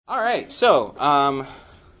All right, so why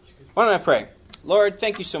don't I pray? Lord,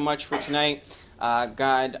 thank you so much for tonight.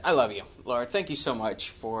 God, I love you. Lord, thank you so much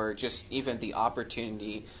for just even the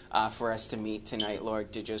opportunity for us to meet tonight,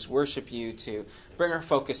 Lord, to just worship you, to bring our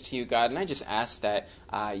focus to you, God. And I just ask that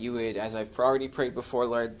you would, as I've already prayed before,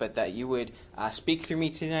 Lord, but that you would speak through me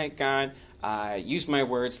tonight, God. Use my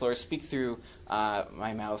words, Lord. Speak through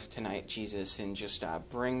my mouth tonight, Jesus, and just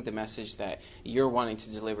bring the message that you're wanting to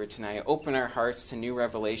deliver tonight. Open our hearts to new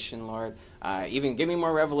revelation, Lord. Even give me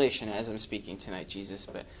more revelation as I'm speaking tonight, Jesus.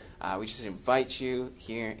 But we just invite you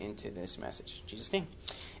here into this message. In Jesus' name.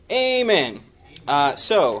 Amen.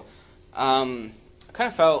 So, I kind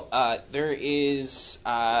of felt there's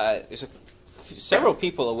several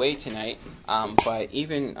people away tonight, but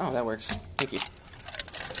even... Oh, that works. Thank you.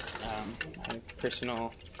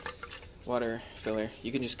 Personal water filler.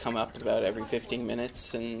 You can just come up about every 15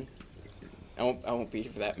 minutes, and I won't be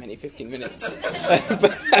here for that many 15 minutes.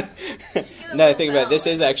 But now I think about it, this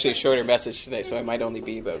is actually a shorter message today, so I might only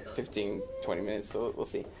be about 15, 20 minutes, so we'll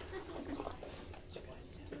see.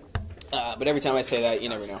 But every time I say that, you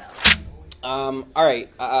never know. All right,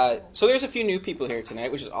 so there's a few new people here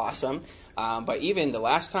tonight, which is awesome. But even the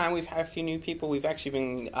last time we've had a few new people, we've actually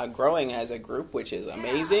been growing as a group, which is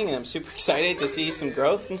amazing. And I'm super excited to see some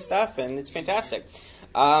growth and stuff, and it's fantastic.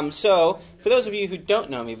 So for those of you who don't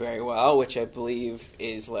know me very well, which I believe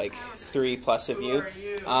is like 3+ of you,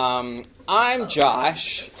 I'm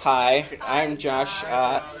Josh. Hi, I'm Josh.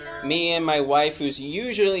 Me and my wife, who's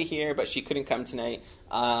usually here, but she couldn't come tonight,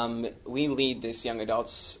 we lead this young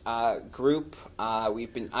adults group.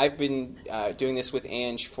 I've been doing this with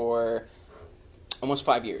Ange for almost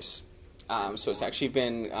 5 years. So it's actually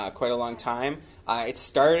been quite a long time. It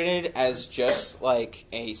started as just like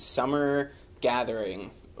a summer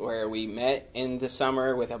gathering where we met in the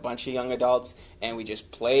summer with a bunch of young adults and we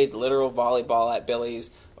just played literal volleyball at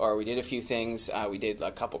Billy's, or we did a few things. We did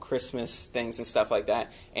a couple Christmas things and stuff like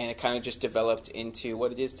that, and it kind of just developed into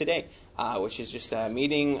what it is today, which is just a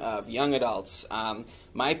meeting of young adults.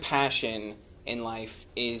 My passion in life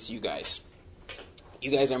is you guys. You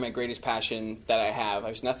guys are my greatest passion that I have.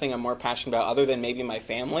 There's nothing I'm more passionate about other than maybe my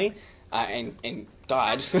family and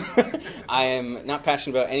God. I am not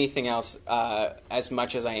passionate about anything else as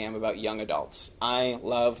much as I am about young adults. I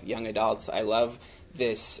love young adults. I love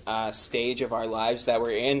this stage of our lives that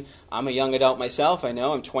we're in. I'm a young adult myself. I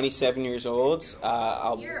know I'm 27 years old.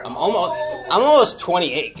 I'm almost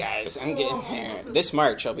 28, guys. I'm getting there. This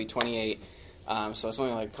March I'll be 28. So it's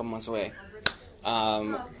only like a couple months away.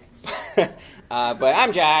 But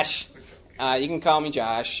I'm Josh. You can call me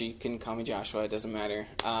Josh. You can call me Joshua. It doesn't matter.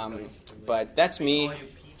 But that's me.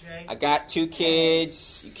 I got 2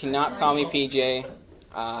 kids. You cannot call me PJ.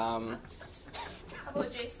 How about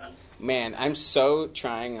JC? Man, I'm so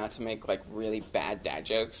trying not to make like really bad dad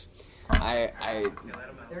jokes. The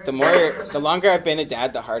longer I've been a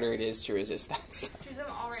dad, the harder it is to resist that stuff. Do them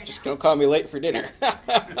all right So just now. don't call me late for dinner.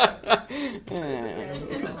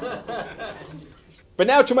 But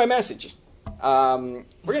now to my message. We're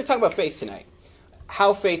going to talk about faith tonight.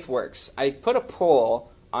 How faith works. I put a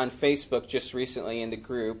poll on Facebook just recently in the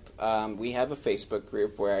group. We have a Facebook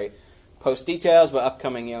group where I post details about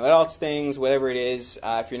upcoming young adults things, whatever it is.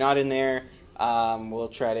 If you're not in there, we'll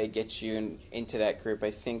try to get you into that group.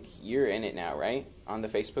 I think you're in it now, right? On the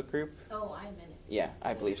Facebook group? Oh, I'm in it. Yeah,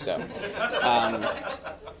 I believe so.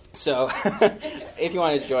 So if you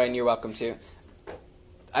want to join, you're welcome to.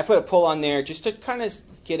 I put a poll on there just to kind of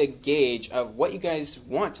get a gauge of what you guys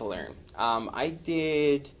want to learn.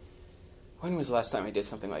 When was the last time I did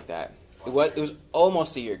something like that? It was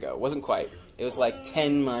almost a year ago. It wasn't quite. It was like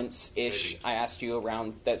 10 months-ish. I asked you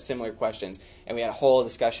around that similar questions, and we had a whole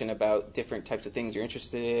discussion about different types of things you're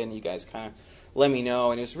interested in. You guys kind of let me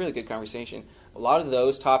know, and it was a really good conversation. A lot of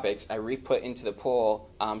those topics I re-put into the poll,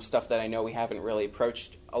 stuff that I know we haven't really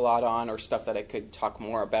approached a lot on, or stuff that I could talk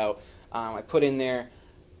more about. I put in there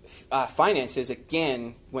finances,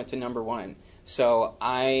 again, went to number 1. So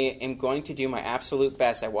I am going to do my absolute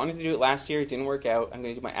best. I wanted to do it last year. It didn't work out. I'm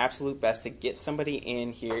going to do my absolute best to get somebody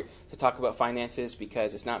in here to talk about finances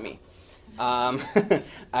because it's not me.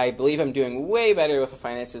 I believe I'm doing way better with the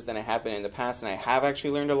finances than I have been in the past, and I have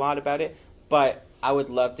actually learned a lot about it. But I would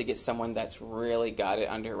love to get someone that's really got it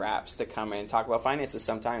under wraps to come in and talk about finances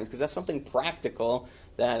sometimes, because that's something practical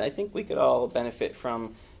that I think we could all benefit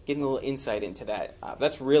from getting a little insight into that.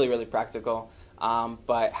 That's really, really practical.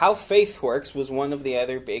 But how faith works was one of the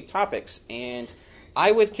other big topics. And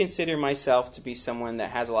I would consider myself to be someone that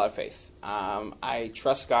has a lot of faith. I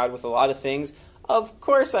trust God with a lot of things. Of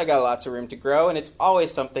course, I got lots of room to grow, and it's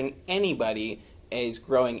always something anybody is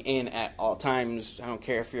growing in at all times. I don't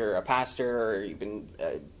care if you're a pastor or you've been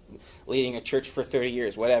leading a church for 30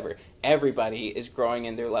 years, whatever. Everybody is growing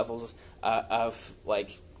in their levels of,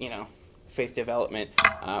 like, faith development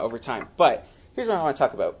over time. But here's what I want to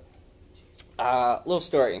talk about. Little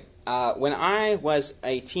story. When I was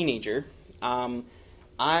a teenager, and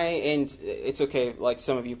it's okay, like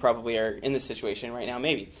some of you probably are in this situation right now,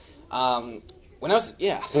 maybe. When I was,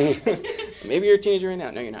 maybe you're a teenager right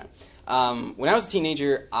now. No, you're not. When I was a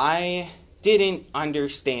teenager, I didn't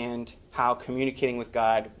understand how communicating with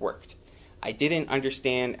God worked. I didn't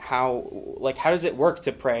understand how does it work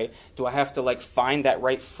to pray? Do I have to, find that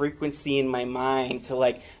right frequency in my mind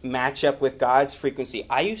to, match up with God's frequency?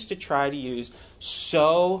 I used to try to use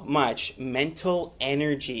so much mental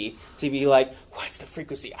energy to be like, what's the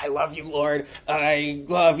frequency? I love you, Lord. I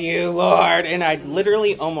love you, Lord. And I'd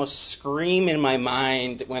literally almost scream in my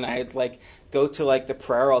mind when I'd, go to, the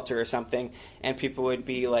prayer altar or something, and people would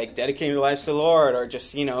be, dedicating their lives to the Lord or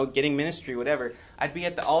just, getting ministry, whatever. I'd be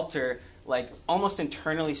at the altar, almost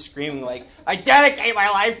internally screaming, I dedicate my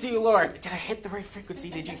life to you, Lord. Did I hit the right frequency?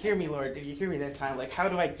 Did you hear me, Lord? Did you hear me that time? How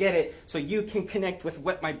do I get it so you can connect with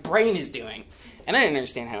what my brain is doing? And I didn't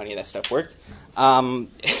understand how any of that stuff worked. I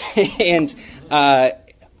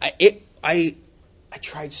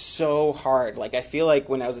tried so hard. I feel like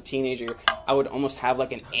when I was a teenager, I would almost have,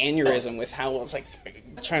 an aneurysm with how I was,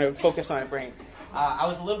 trying to focus on my brain. I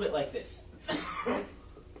was a little bit like this.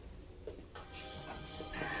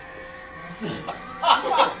 Yes!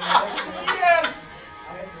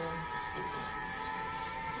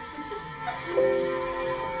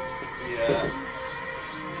 Yeah.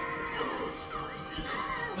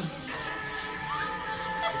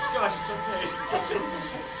 Josh, it's okay.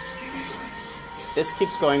 This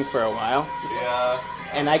keeps going for a while. Yeah.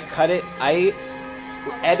 And I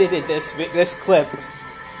edited this clip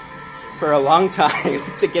for a long time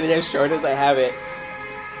to get it as short as I have it.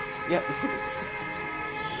 Yep.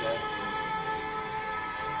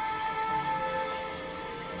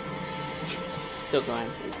 Still going.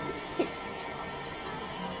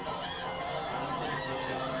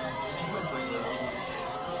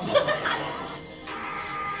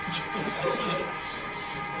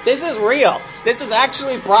 This is real. This is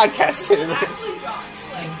actually broadcasted. It's actually Josh.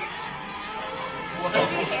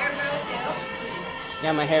 Does your hair grow too?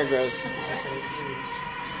 Yeah, my hair grows. It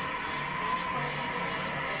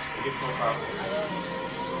gets more powerful.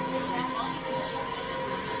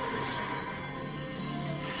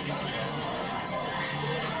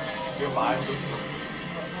 Your mind.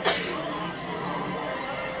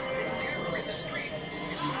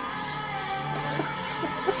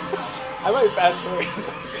 I might fast forward.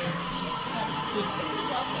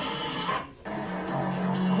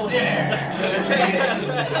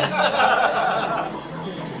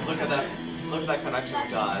 Look at that connection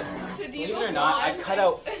with God. So do you Believe it go or not, I cut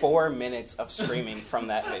out 4 minutes of screaming from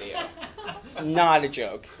that video. Not a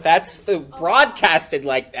joke. That's broadcasted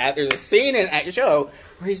like that. There's a scene in that show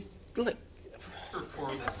where he's...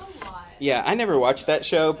 Yeah, I never watched that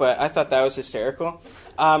show, but I thought that was hysterical.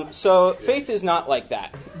 So faith is not like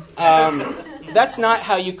that. That's not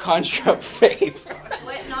how you conjure up faith.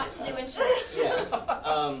 What not to do in church?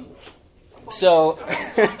 Yeah. So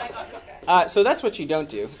that's what you don't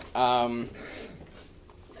do.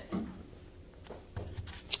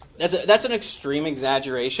 That's an extreme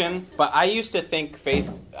exaggeration, but I used to think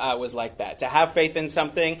faith was like that. To have faith in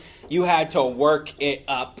something, you had to work it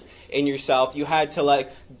up in yourself. You had to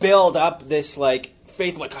build up this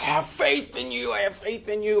faith, I have faith in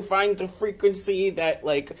you, find the frequency that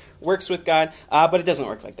works with God, but it doesn't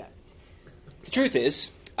work like that. The truth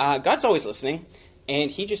is, God's always listening,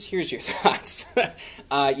 and he just hears your thoughts.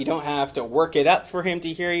 You don't have to work it up for him to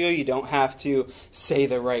hear you. You don't have to say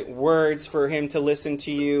the right words for him to listen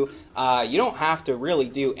to you. You don't have to really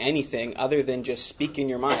do anything other than just speak in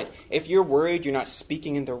your mind. If you're worried you're not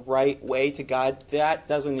speaking in the right way to God, that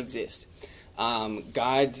doesn't exist.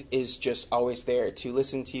 God is just always there to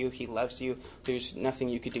listen to you. He loves you. There's nothing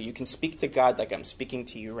you could do. You can speak to God like I'm speaking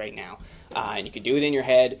to you right now. And you can do it in your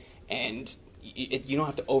head, and you don't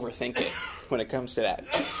have to overthink it when it comes to that.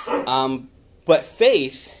 But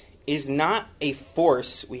faith is not a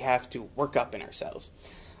force we have to work up in ourselves.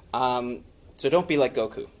 So don't be like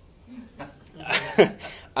Goku.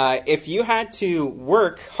 If you had to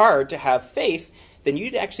work hard to have faith, then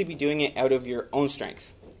you'd actually be doing it out of your own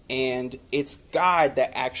strength. And it's God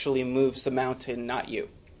that actually moves the mountain, not you.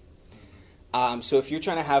 So if you're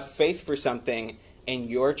trying to have faith for something and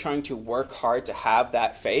you're trying to work hard to have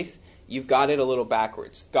that faith, you've got it a little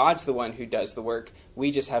backwards. God's the one who does the work.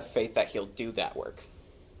 We just have faith that he'll do that work.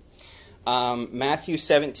 Matthew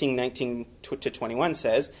 17:19 to 21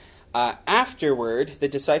 says, afterward, the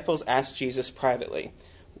disciples asked Jesus privately,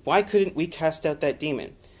 why couldn't we cast out that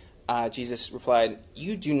demon? Jesus replied,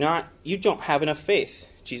 you don't have enough faith.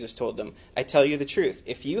 Jesus told them, I tell you the truth.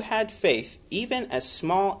 If you had faith, even as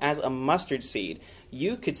small as a mustard seed,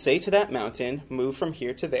 you could say to that mountain, move from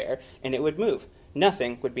here to there, and it would move.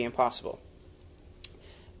 Nothing would be impossible.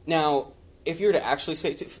 Now, if you were to actually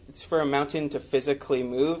say for a mountain to physically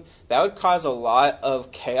move, that would cause a lot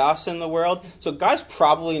of chaos in the world. So God's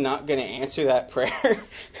probably not going to answer that prayer,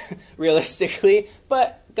 realistically,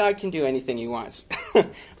 but God can do anything he wants.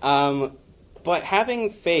 But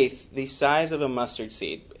having faith the size of a mustard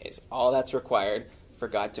seed is all that's required for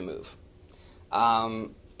God to move.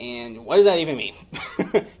 And what does that even mean?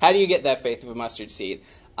 How do you get that faith of a mustard seed?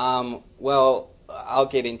 Well, I'll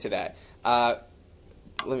get into that.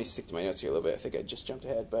 Let me stick to my notes here a little bit. I think I just jumped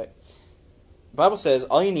ahead. But the Bible says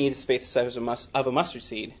all you need is faith the size of a mustard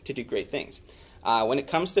seed to do great things. When it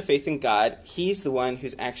comes to faith in God, he's the one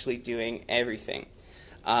who's actually doing everything.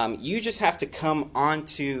 You just have to come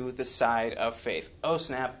onto the side of faith. Oh,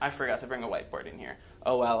 snap, I forgot to bring a whiteboard in here.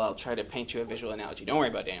 Oh, well, I'll try to paint you a visual analogy. Don't worry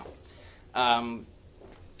about it, Daniel.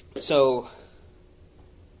 So,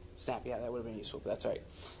 snap, yeah, that would have been useful, but that's all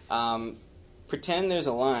right. Pretend there's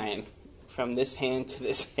a line from this hand to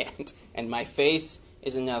this hand, and my face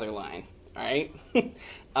is another line, all right?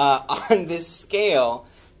 On this scale,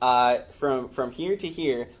 from here to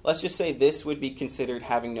here, let's just say this would be considered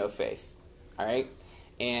having no faith, all right?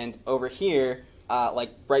 And over here,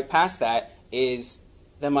 like right past that, is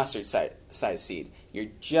the mustard size seed.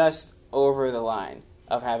 You're just over the line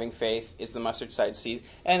of having faith is the mustard size seed.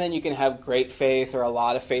 And then you can have great faith or a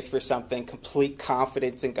lot of faith for something, complete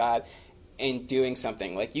confidence in God in doing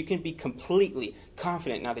something. Like you can be completely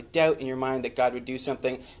confident, not a doubt in your mind that God would do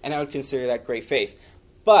something, and I would consider that great faith.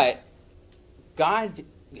 But God,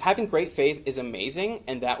 having great faith is amazing,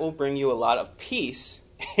 and that will bring you a lot of peace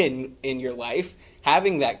in your life,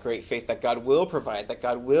 having that great faith that God will provide, that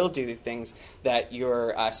God will do the things that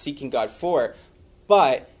you're seeking God for.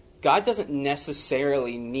 But God doesn't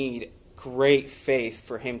necessarily need great faith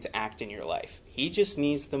for him to act in your life. He just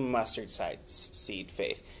needs the mustard seed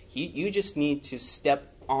faith. You just need to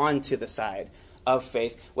step onto the side of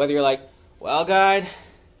faith, whether you're like, well, God,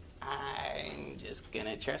 I'm just going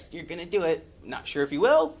to trust you're going to do it. Not sure if you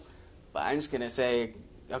will, but I'm just going to say,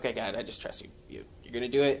 okay, God, I just trust you. You're going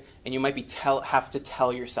to do it, and you might be have to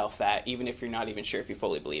tell yourself that, even if you're not even sure if you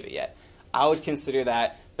fully believe it yet. I would consider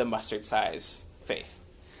that the mustard size faith.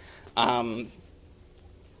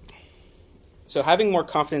 So having more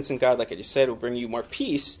confidence in God, like I just said, will bring you more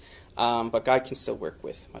peace, but God can still work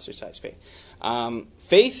with mustard size faith.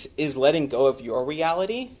 Faith is letting go of your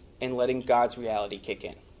reality and letting God's reality kick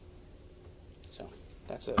in. So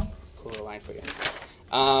that's a cool little line for you.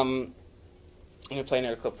 I'm going to play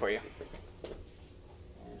another clip for you.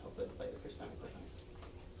 And hopefully I'll play it the first time I play.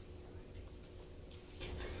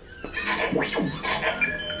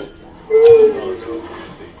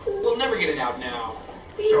 We'll never get it out now.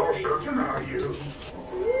 So certain are you?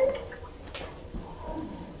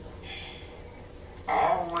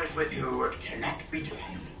 Always with you what cannot be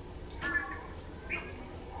done.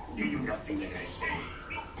 Do you nothing that I say?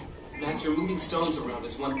 Master, moving stones around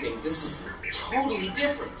is one thing. This is totally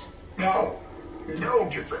different. No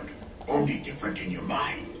different. Only different in your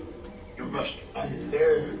mind. You must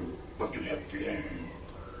unlearn what you have learned.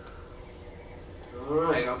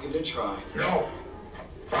 All right, I'll give it a try. No.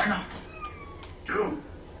 Try not. Do.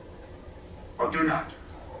 Or do not.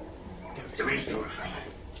 There is no try.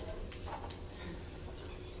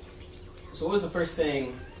 So what was the first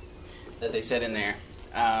thing that they said in there?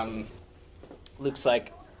 Luke's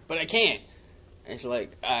like, but I can't. And it's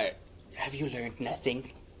like, have you learned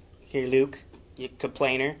nothing here, Luke, you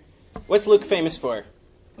complainer? What's Luke famous for?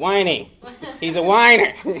 Whining. He's a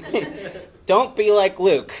whiner. Don't be like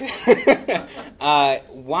Luke.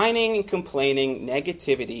 Whining and complaining,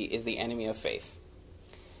 negativity is the enemy of faith.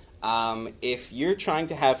 If you're trying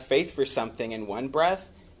to have faith for something in one breath,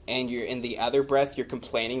 and you're in the other breath, you're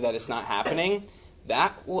complaining that it's not happening,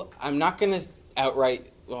 I'm not going to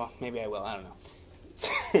outright, well, maybe I will, I don't know.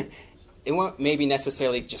 It won't maybe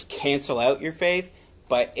necessarily just cancel out your faith,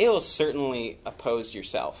 but it will certainly oppose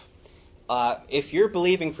yourself. If you're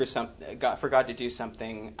believing for God to do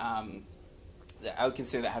something, I would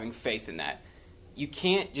consider that having faith in that. You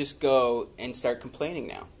can't just go and start complaining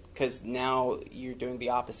now, because now you're doing the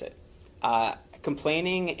opposite.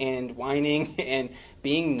 Complaining and whining and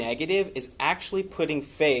being negative is actually putting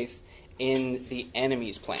faith in the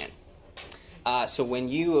enemy's plan. So when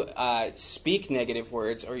you speak negative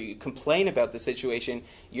words or you complain about the situation,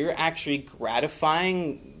 you're actually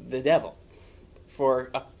gratifying the devil for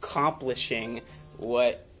accomplishing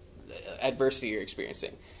what adversity you're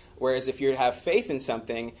experiencing. Whereas if you're to have faith in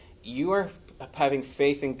something, you are having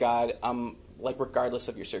faith in God, like regardless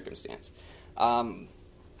of your circumstance. Let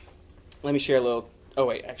me share a little. Oh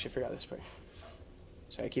wait, actually, I forgot this part.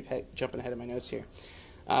 Sorry, I keep jumping ahead of my notes here.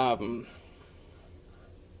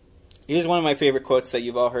 Here's one of my favorite quotes that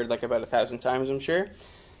you've all heard like about 1,000 times, I'm sure.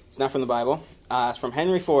 It's not from the Bible. It's from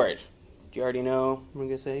Henry Ford. Do you already know what I'm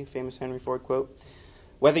going to say? Famous Henry Ford quote.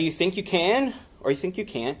 Whether you think you can or you think you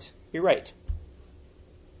can't, you're right.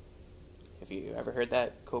 Have you ever heard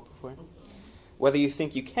that quote before? Whether you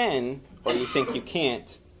think you can or you think you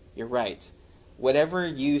can't, you're right. Whatever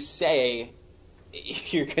you say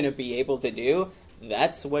you're going to be able to do,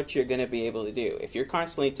 that's what you're going to be able to do. If you're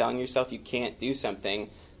constantly telling yourself you can't do something,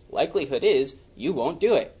 likelihood is you won't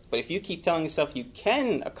do it. But if you keep telling yourself you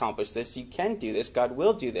can accomplish this, you can do this, God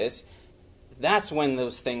will do this, that's when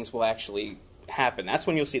those things will actually happen. That's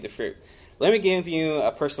when you'll see the fruit. Let me give you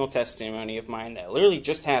a personal testimony of mine that literally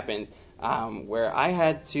just happened, where I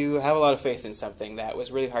had to have a lot of faith in something that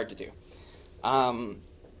was really hard to do.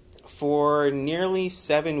 For nearly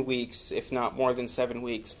 7 weeks, if not more than 7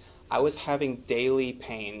 weeks, I was having daily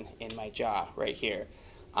pain in my jaw right here.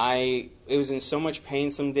 It was in so much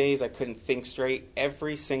pain some days I couldn't think straight.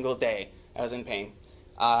 Every single day I was in pain.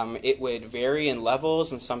 It would vary in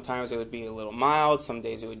levels, and sometimes it would be a little mild. Some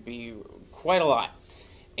days it would be quite a lot.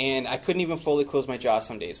 And I couldn't even fully close my jaw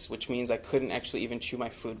some days, which means I couldn't actually even chew my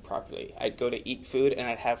food properly. I'd go to eat food, and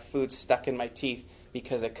I'd have food stuck in my teeth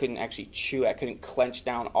because I couldn't actually chew. I couldn't clench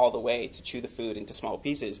down all the way to chew the food into small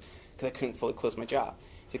pieces because I couldn't fully close my jaw.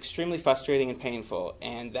 It's extremely frustrating and painful,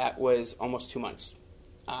 and that was almost 2 months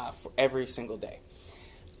for every single day.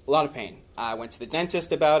 A lot of pain. I went to the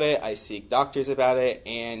dentist about it. I seek doctors about it,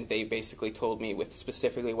 and they basically told me with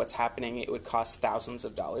specifically what's happening, it would cost thousands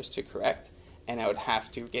of dollars to correct, and I would have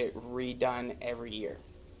to get it redone every year.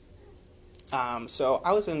 So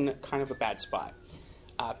I was in kind of a bad spot,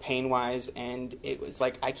 pain-wise, and it was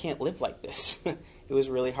like, I can't live like this. It was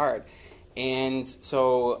really hard. And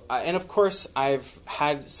so, and of course, I've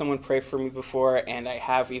had someone pray for me before, and I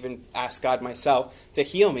have even asked God myself to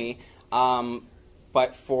heal me.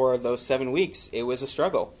 But for those 7 weeks, it was a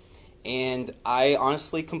struggle. And I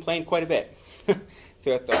honestly complained quite a bit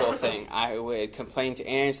throughout the whole thing. I would complain to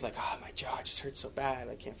Aaron, like, oh, my jaw just hurts so bad,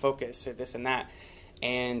 I can't focus, or this and that.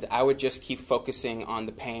 And I would just keep focusing on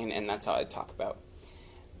the pain, and that's all I'd talk about.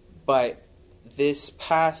 But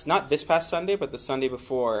not this past Sunday, but the Sunday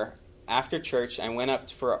before, after church, I went up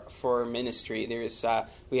for ministry.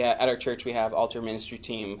 At our church we have altar ministry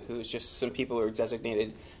team, who's just some people who are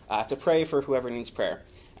designated to pray for whoever needs prayer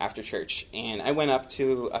after church. And I went up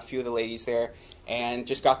to a few of the ladies there and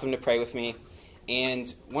just got them to pray with me.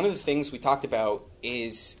 And one of the things we talked about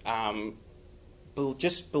is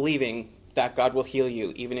just believing that God will heal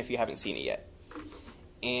you even if you haven't seen it yet.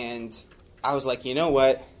 And I was like, you know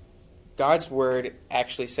what? God's word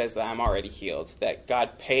actually says that I'm already healed, that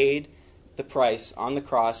God paid the price on the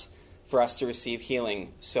cross for us to receive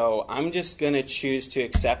healing. So I'm just going to choose to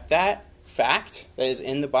accept that fact that is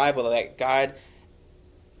in the Bible, that God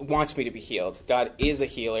wants me to be healed. God is a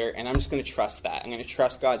healer, and I'm just going to trust that. I'm going to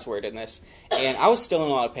trust God's word in this. And I was still in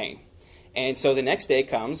a lot of pain. And so the next day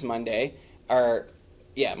comes, Monday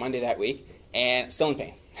that week, and still in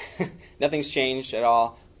pain. Nothing's changed at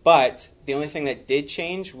all. But the only thing that did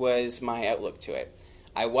change was my outlook to it.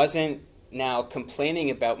 I wasn't now complaining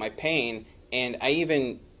about my pain, and I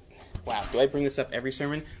even, do I bring this up every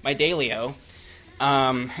sermon? My Dailyo.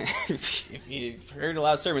 If you've heard a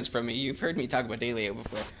lot of sermons from me, you've heard me talk about Dailyo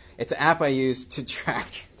before. It's an app I use to track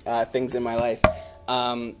things in my life.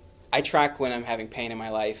 I track when I'm having pain in my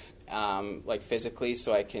life, like physically,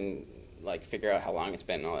 so I can like figure out how long it's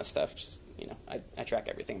been and all that stuff. Just, I track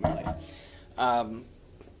everything in my life.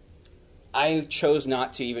 I chose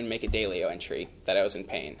not to even make a Dailyo entry that I was in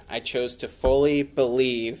pain. I chose to fully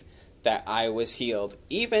believe that I was healed,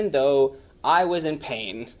 even though I was in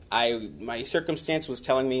pain. My circumstance was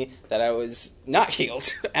telling me that I was not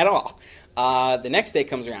healed at all. The next day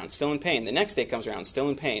comes around, still in pain. The next day comes around, still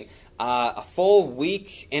in pain. A full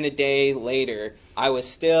week and a day later, I was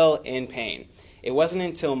still in pain. It wasn't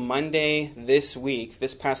until Monday this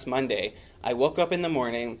past Monday, I woke up in the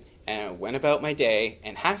morning and I went about my day,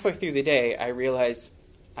 and halfway through the day, I realized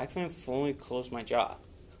I couldn't fully close my jaw.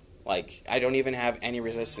 Like, I don't even have any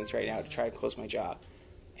resistance right now to try to close my jaw.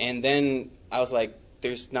 And then I was like,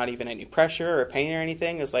 there's not even any pressure or pain or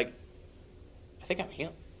anything. It was like, I think I'm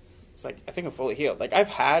healed. It's like, I think I'm fully healed. Like, I've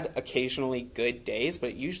had occasionally good days,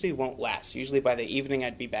 but it usually won't last. Usually by the evening,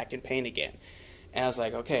 I'd be back in pain again. And I was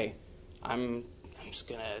like, okay, I'm just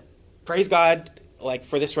going to praise God. like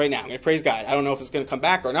for this right now. I'm going to praise God. I don't know if it's going to come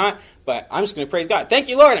back or not, but I'm just going to praise God. Thank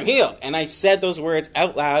you, Lord, I'm healed. And I said those words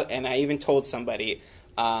out loud, and I even told somebody,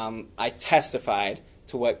 I testified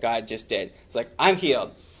to what God just did. It's like, I'm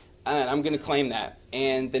healed, and I'm going to claim that.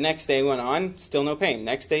 And the next day went on, still no pain.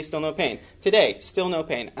 Next day, still no pain. Today, still no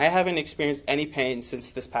pain. I haven't experienced any pain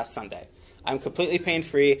since this past Sunday. I'm completely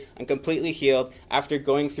pain-free. I'm completely healed. After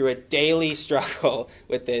going through a daily struggle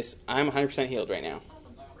with this, I'm 100% healed right now.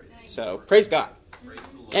 So, praise God.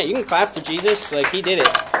 Yeah, you can clap for Jesus. Like, he did it.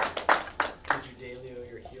 Did you daily know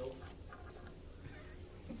you're healed?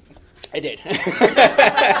 I did.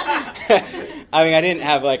 I mean, I didn't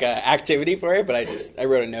have, like, an activity for it, but I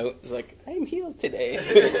wrote a note. It was like, I'm healed today,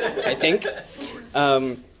 I think.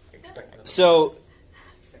 So,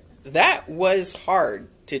 that was hard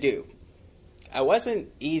to do. It wasn't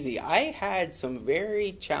easy. I had some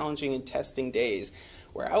very challenging and testing days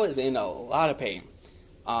where I was in a lot of pain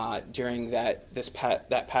during that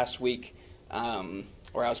past week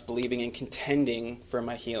where I was believing and contending for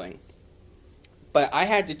my healing. But I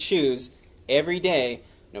had to choose every day,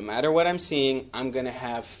 no matter what I'm seeing, I'm going to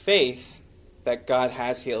have faith that God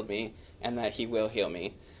has healed me and that he will heal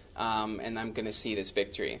me, and I'm going to see this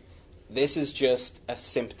victory. This is just a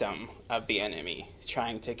symptom of the enemy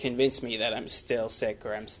trying to convince me that I'm still sick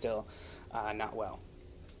or I'm still not well.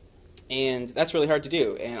 And that's really hard to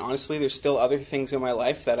do. And honestly, there's still other things in my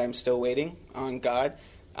life that I'm still waiting on God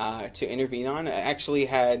to intervene on. I actually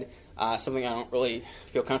had something I don't really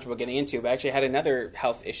feel comfortable getting into, but I actually had another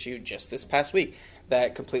health issue just this past week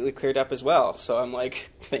that completely cleared up as well. So I'm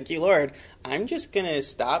like, thank you, Lord. I'm just going to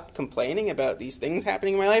stop complaining about these things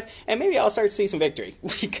happening in my life, and maybe I'll start to see some victory,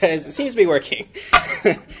 because it seems to be working.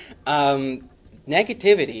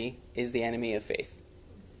 Negativity is the enemy of faith.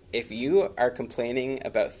 If you are complaining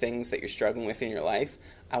about things that you're struggling with in your life,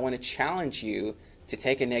 I want to challenge you to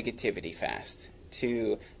take a negativity fast,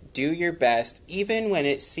 to do your best, even when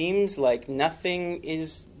it seems like nothing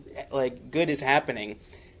is, like, good is happening.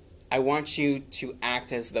 I want you to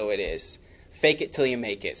act as though it is. Fake it till you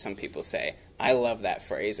make it, some people say. I love that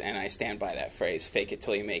phrase, and I stand by that phrase, fake it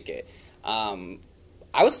till you make it. I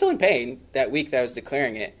was still in pain that week that I was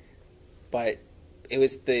declaring it, but it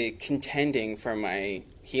was the contending for my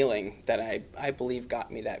healing that I believe got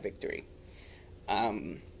me that victory. Let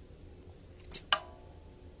me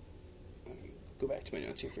go back to my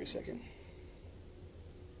notes here for a second.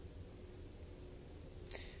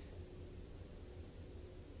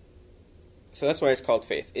 So that's why it's called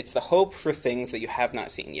faith. It's the hope for things that you have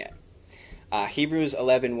not seen yet. Hebrews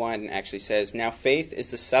 11:1 actually says, "Now faith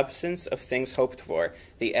is the substance of things hoped for,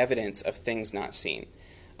 the evidence of things not seen."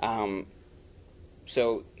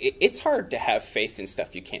 So it's hard to have faith in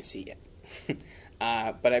stuff you can't see yet.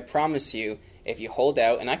 But I promise you, if you hold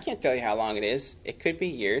out, and I can't tell you how long it is, it could be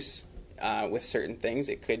years with certain things.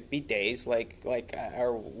 It could be days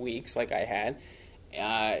or weeks like I had.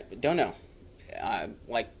 Don't know.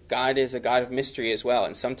 God is a God of mystery as well,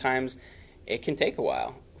 and sometimes it can take a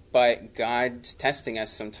while. But God's testing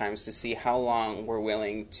us sometimes to see how long we're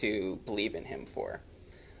willing to believe in him for.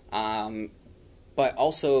 But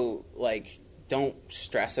also, don't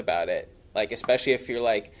stress about it. Especially if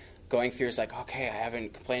you're going through, it's okay, I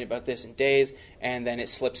haven't complained about this in days, and then it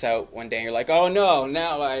slips out one day, and you're like, oh no,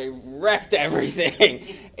 now I wrecked everything.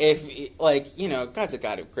 God's a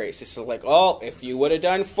God of grace. It's if you would have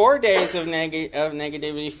done 4 days of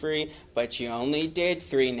negativity free, but you only did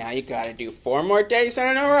 3, now you got to do 4 more days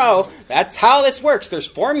in a row. That's how this works. There's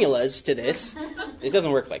formulas to this. It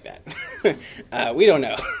doesn't work like that. We don't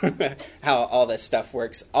know how all this stuff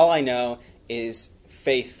works. All I know is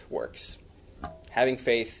faith works. Having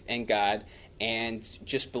faith in God and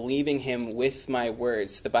just believing him with my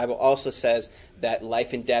words. The Bible also says that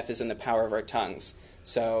life and death is in the power of our tongues.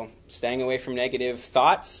 So staying away from negative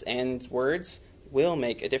thoughts and words will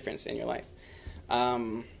make a difference in your life.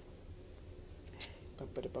 So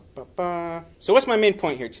what's my main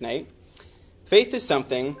point here tonight? Faith is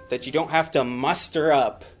something that you don't have to muster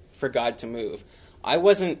up for God to move. I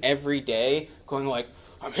wasn't every day going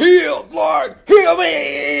I'm healed, Lord, heal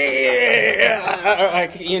me!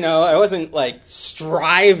 I wasn't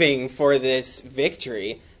striving for this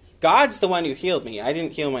victory. God's the one who healed me. I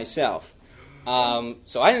didn't heal myself.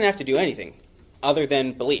 So I didn't have to do anything other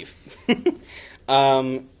than believe.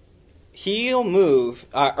 He'll move,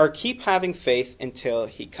 or keep having faith until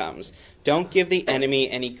he comes. Don't give the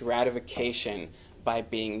enemy any gratification by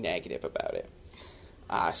being negative about it.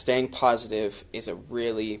 Staying positive is a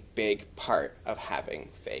really big part of having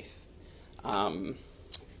faith.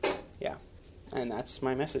 And that's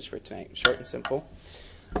my message for tonight. Short and simple.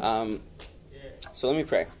 So let me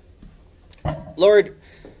pray. Lord,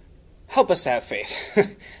 help us have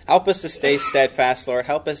faith. Help us to stay steadfast, Lord.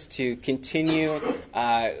 Help us to continue.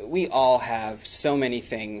 We all have so many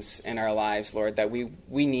things in our lives, Lord, that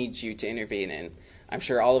we need you to intervene in. I'm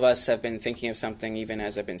sure all of us have been thinking of something even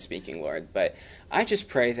as I've been speaking, Lord. But I just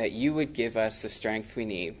pray that you would give us the strength we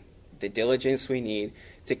need, the diligence we need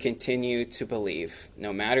to continue to believe,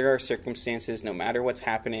 no matter our circumstances, no matter what's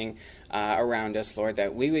happening around us, Lord,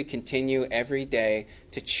 that we would continue every day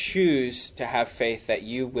to choose to have faith that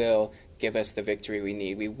you will give us the victory we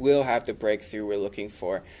need. We will have the breakthrough we're looking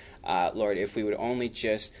for, Lord, if we would only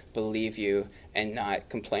just believe you and not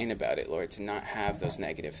complain about it, Lord, to not have those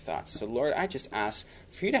negative thoughts. So, Lord, I just ask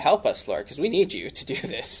for you to help us, Lord, because we need you to do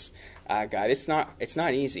this. God, it's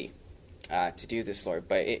not easy to do this, Lord,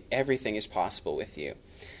 but everything is possible with you.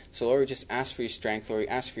 So, Lord, we just ask for your strength, Lord. We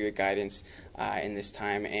ask for your guidance in this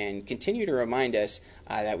time, and continue to remind us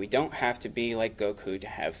that we don't have to be like Goku to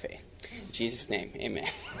have faith. In Jesus' name, amen.